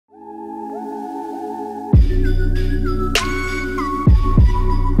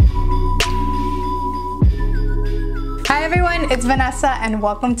Hi everyone, it's Vanessa and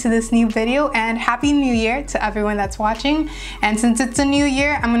welcome to this new video, and Happy New Year to everyone that's watching. And since it's a new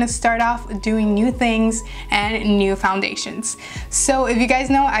year, I'm gonna start off doing new things and new foundations. So if you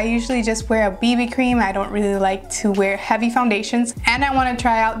guys know, I usually just wear a BB cream. I don't really like to wear heavy foundations, and I want to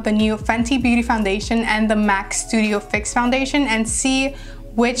try out the new Fenty Beauty foundation and the MAC Studio Fix foundation and see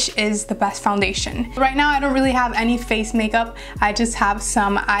which is the best foundation. Right now I don't really have any face makeup. I just have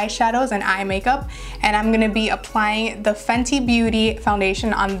some eyeshadows and eye makeup, and I'm gonna be applying the Fenty Beauty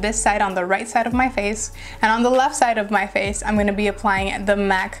foundation on this side, on the right side of my face, and on the left side of my face I'm gonna be applying the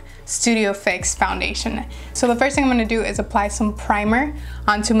MAC Studio Fix foundation. So the first thing I'm gonna do is apply some primer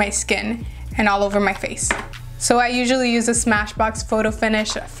onto my skin and all over my face. So I usually use a Smashbox Photo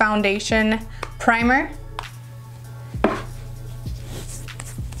Finish foundation primer.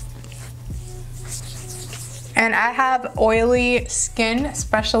 And I have oily skin,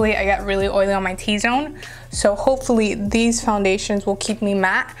 especially I get really oily on my T-zone. So hopefully these foundations will keep me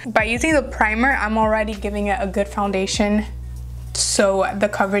matte. By using the primer, I'm already giving it a good foundation so the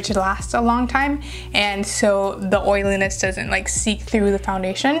coverage lasts a long time, and so the oiliness doesn't like seep through the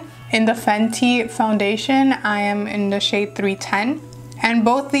foundation. In the Fenty foundation, I am in the shade 310. And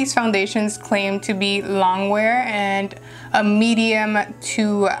both these foundations claim to be long wear and a medium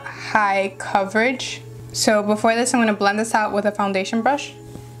to high coverage. So before this, I'm going to blend this out with a foundation brush.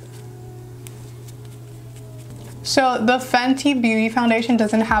 So the Fenty Beauty foundation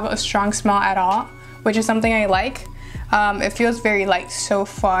doesn't have a strong smell at all, which is something I like. It feels very light so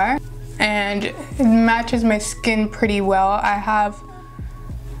far, and it matches my skin pretty well.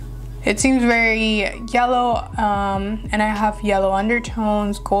 It seems very yellow, and I have yellow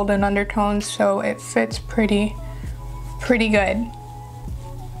undertones, golden undertones, so it fits pretty good.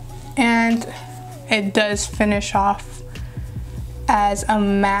 And it does finish off as a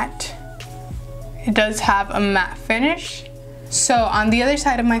matte. It does have a matte finish. So on the other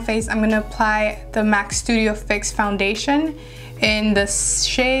side of my face, I'm gonna apply the MAC Studio Fix foundation in the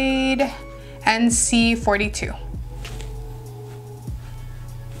shade NC42.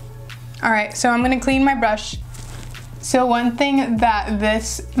 All right, so I'm gonna clean my brush. So one thing that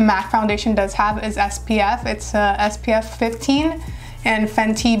this MAC foundation does have is SPF. It's a SPF 15, and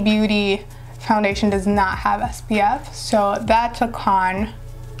Fenty Beauty foundation does not have SPF, so that's a con.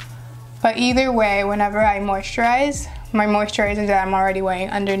 But either way, whenever I moisturize, my moisturizer that I'm already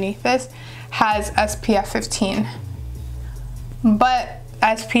wearing underneath this has SPF 15. But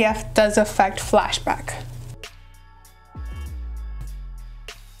SPF does affect flashback.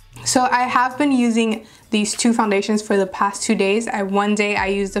 So I have been using these two foundations for the past 2 days. One day I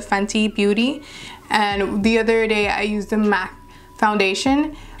used the Fenty Beauty, and the other day I used the MAC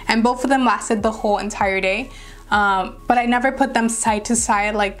foundation. And both of them lasted the whole entire day, but I never put them side to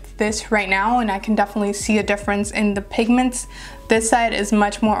side like this right now, and I can definitely see a difference in the pigments. This side is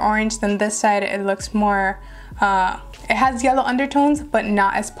much more orange than this side. It looks more, it has yellow undertones, but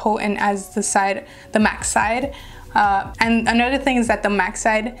not as potent as the MAC side. And another thing is that the MAC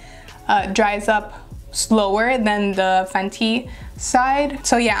side dries up slower than the Fenty side.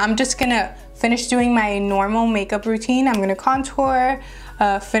 So yeah, I'm just gonna finish doing my normal makeup routine. I'm gonna contour,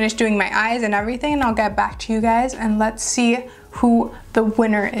 finish doing my eyes and everything, and I'll get back to you guys, and let's see who the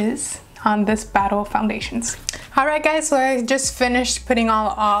winner is on this battle of foundations. Alright guys, so I just finished putting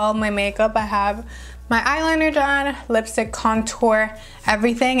all my makeup. I have my eyeliner done, lipstick, contour,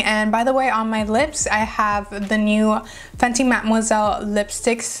 everything. And by the way, on my lips I have the new Fenty Mademoiselle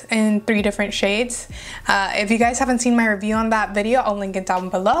lipsticks in 3 different shades. If you guys haven't seen my review on that video, I'll link it down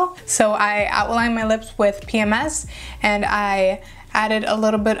below. So I outlined my lips with PMS, and I added a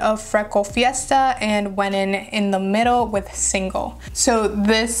little bit of Freckle Fiesta and went in the middle with Single. So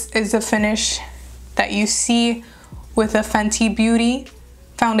this is the finish that you see with the Fenty Beauty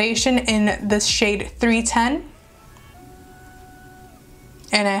foundation in this shade 310.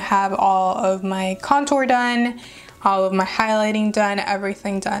 And I have all of my contour done, all of my highlighting done,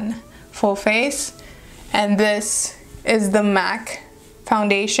 everything done, full face. And this is the MAC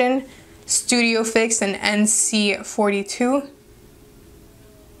foundation, Studio Fix in NC42.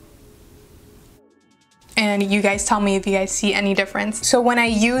 And you guys tell me if you guys see any difference. So when I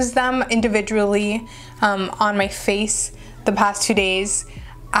use them individually on my face the past 2 days,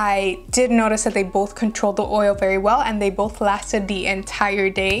 I did notice that they both controlled the oil very well, and they both lasted the entire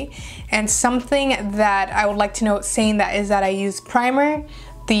day. And something that I would like to note saying that is that I use primer,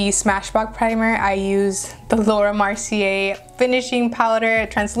 the Smashbox primer. I use the Laura Mercier finishing powder,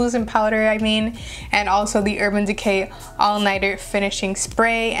 translucent powder I mean, and also the Urban Decay All Nighter finishing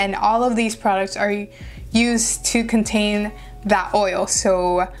spray. And all of these products are used to contain that oil,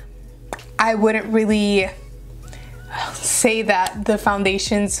 so I wouldn't really say that the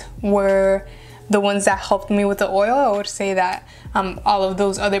foundations were the ones that helped me with the oil. I would say that all of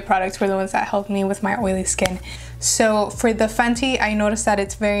those other products were the ones that helped me with my oily skin. So for the Fenty, I noticed that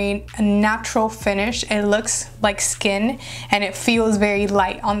it's very a natural finish. It looks like skin and it feels very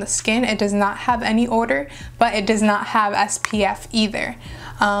light on the skin. It does not have any odor, but it does not have SPF either.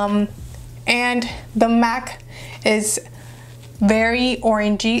 And the MAC is very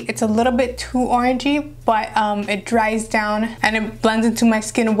orangey. It's a little bit too orangey, but it dries down and it blends into my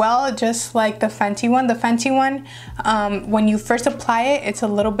skin well, just like the Fenty one. The Fenty one, when you first apply it, it's a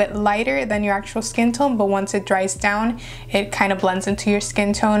little bit lighter than your actual skin tone, but once it dries down, it kind of blends into your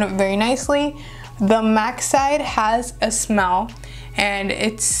skin tone very nicely. The MAC side has a smell, and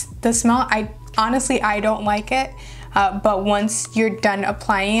it's the smell, honestly, I don't like it, but once you're done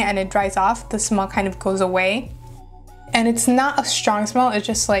applying it and it dries off, the smell kind of goes away. And it's not a strong smell, it's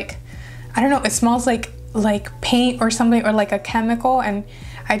just like, I don't know, it smells like paint or something, or like a chemical, and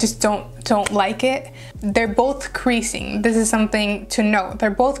I just don't like it. They're both creasing. This is something to note. They're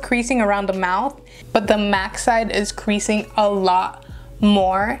both creasing around the mouth, but the MAC side is creasing a lot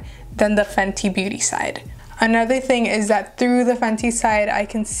more than the Fenty Beauty side. Another thing is that through the Fenty side, I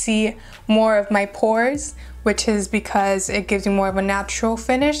can see more of my pores, which is because it gives you more of a natural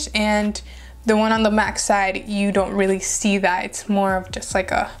finish, and the one on the MAC side, you don't really see that. It's more of just like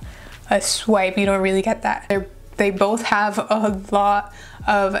a swipe. You don't really get that. They both have a lot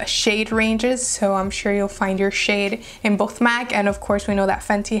of shade ranges, so I'm sure you'll find your shade in both MAC, and of course we know that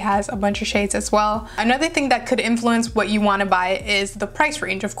Fenty has a bunch of shades as well. Another thing that could influence what you want to buy is the price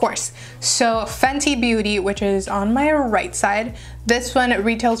range, of course. So Fenty Beauty, which is on my right side, this one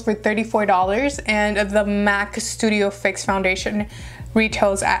retails for $34, and the MAC Studio Fix foundation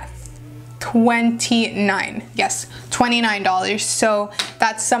retails at $29. Yes, $29. So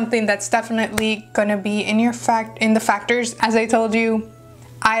that's something that's definitely gonna be in the factors. As I told you,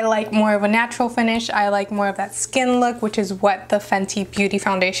 I like more of a natural finish. I like more of that skin look, which is what the Fenty Beauty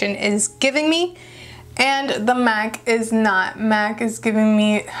foundation is giving me. And the MAC is not. MAC is giving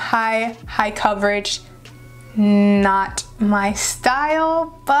me high coverage. Not my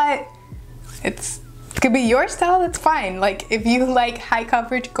style, but it could be your style, that's fine. Like, if you like high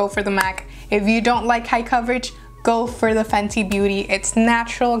coverage, go for the MAC. If you don't like high coverage, go for the Fenty Beauty. It's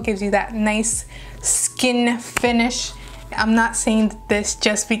natural, gives you that nice skin finish. I'm not saying this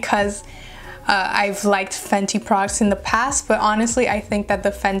just because I've liked Fenty products in the past, but honestly, I think that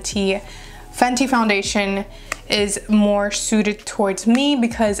the Fenty foundation is more suited towards me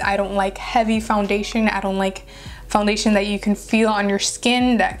because I don't like heavy foundation. I don't like foundation that you can feel on your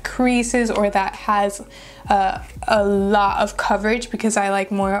skin that creases or that has a lot of coverage, because I like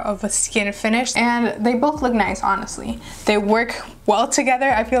more of a skin finish. And they both look nice, honestly. They work well together.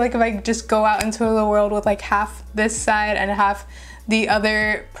 I feel like if I just go out into the world with like half this side and half the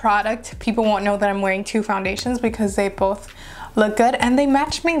other product, people won't know that I'm wearing two foundations because they both look good and they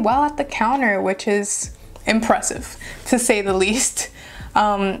match me well at the counter, which is impressive to say the least.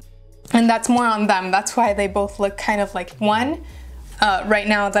 And that's more on them. That's why they both look kind of like one. Right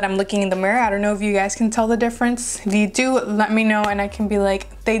now that I'm looking in the mirror, I don't know if you guys can tell the difference. If you do, let me know and I can be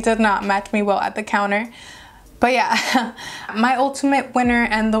like, they did not match me well at the counter. But yeah, my ultimate winner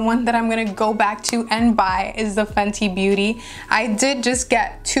and the one that I'm gonna go back to and buy is the Fenty Beauty. I did just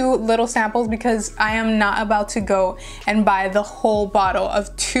get 2 little samples because I am not about to go and buy the whole bottle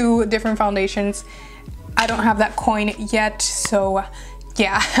of 2 different foundations. I don't have that coin yet, so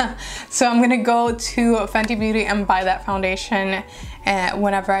yeah. So I'm gonna go to Fenty Beauty and buy that foundation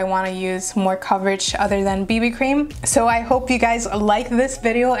whenever I want to use more coverage other than BB cream. So I hope you guys like this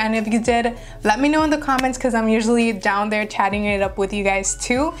video, and if you did, let me know in the comments because I'm usually down there chatting it up with you guys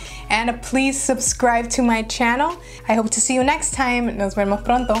too. And please subscribe to my channel. I hope to see you next time. Nos vemos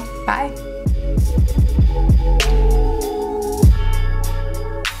pronto. Bye.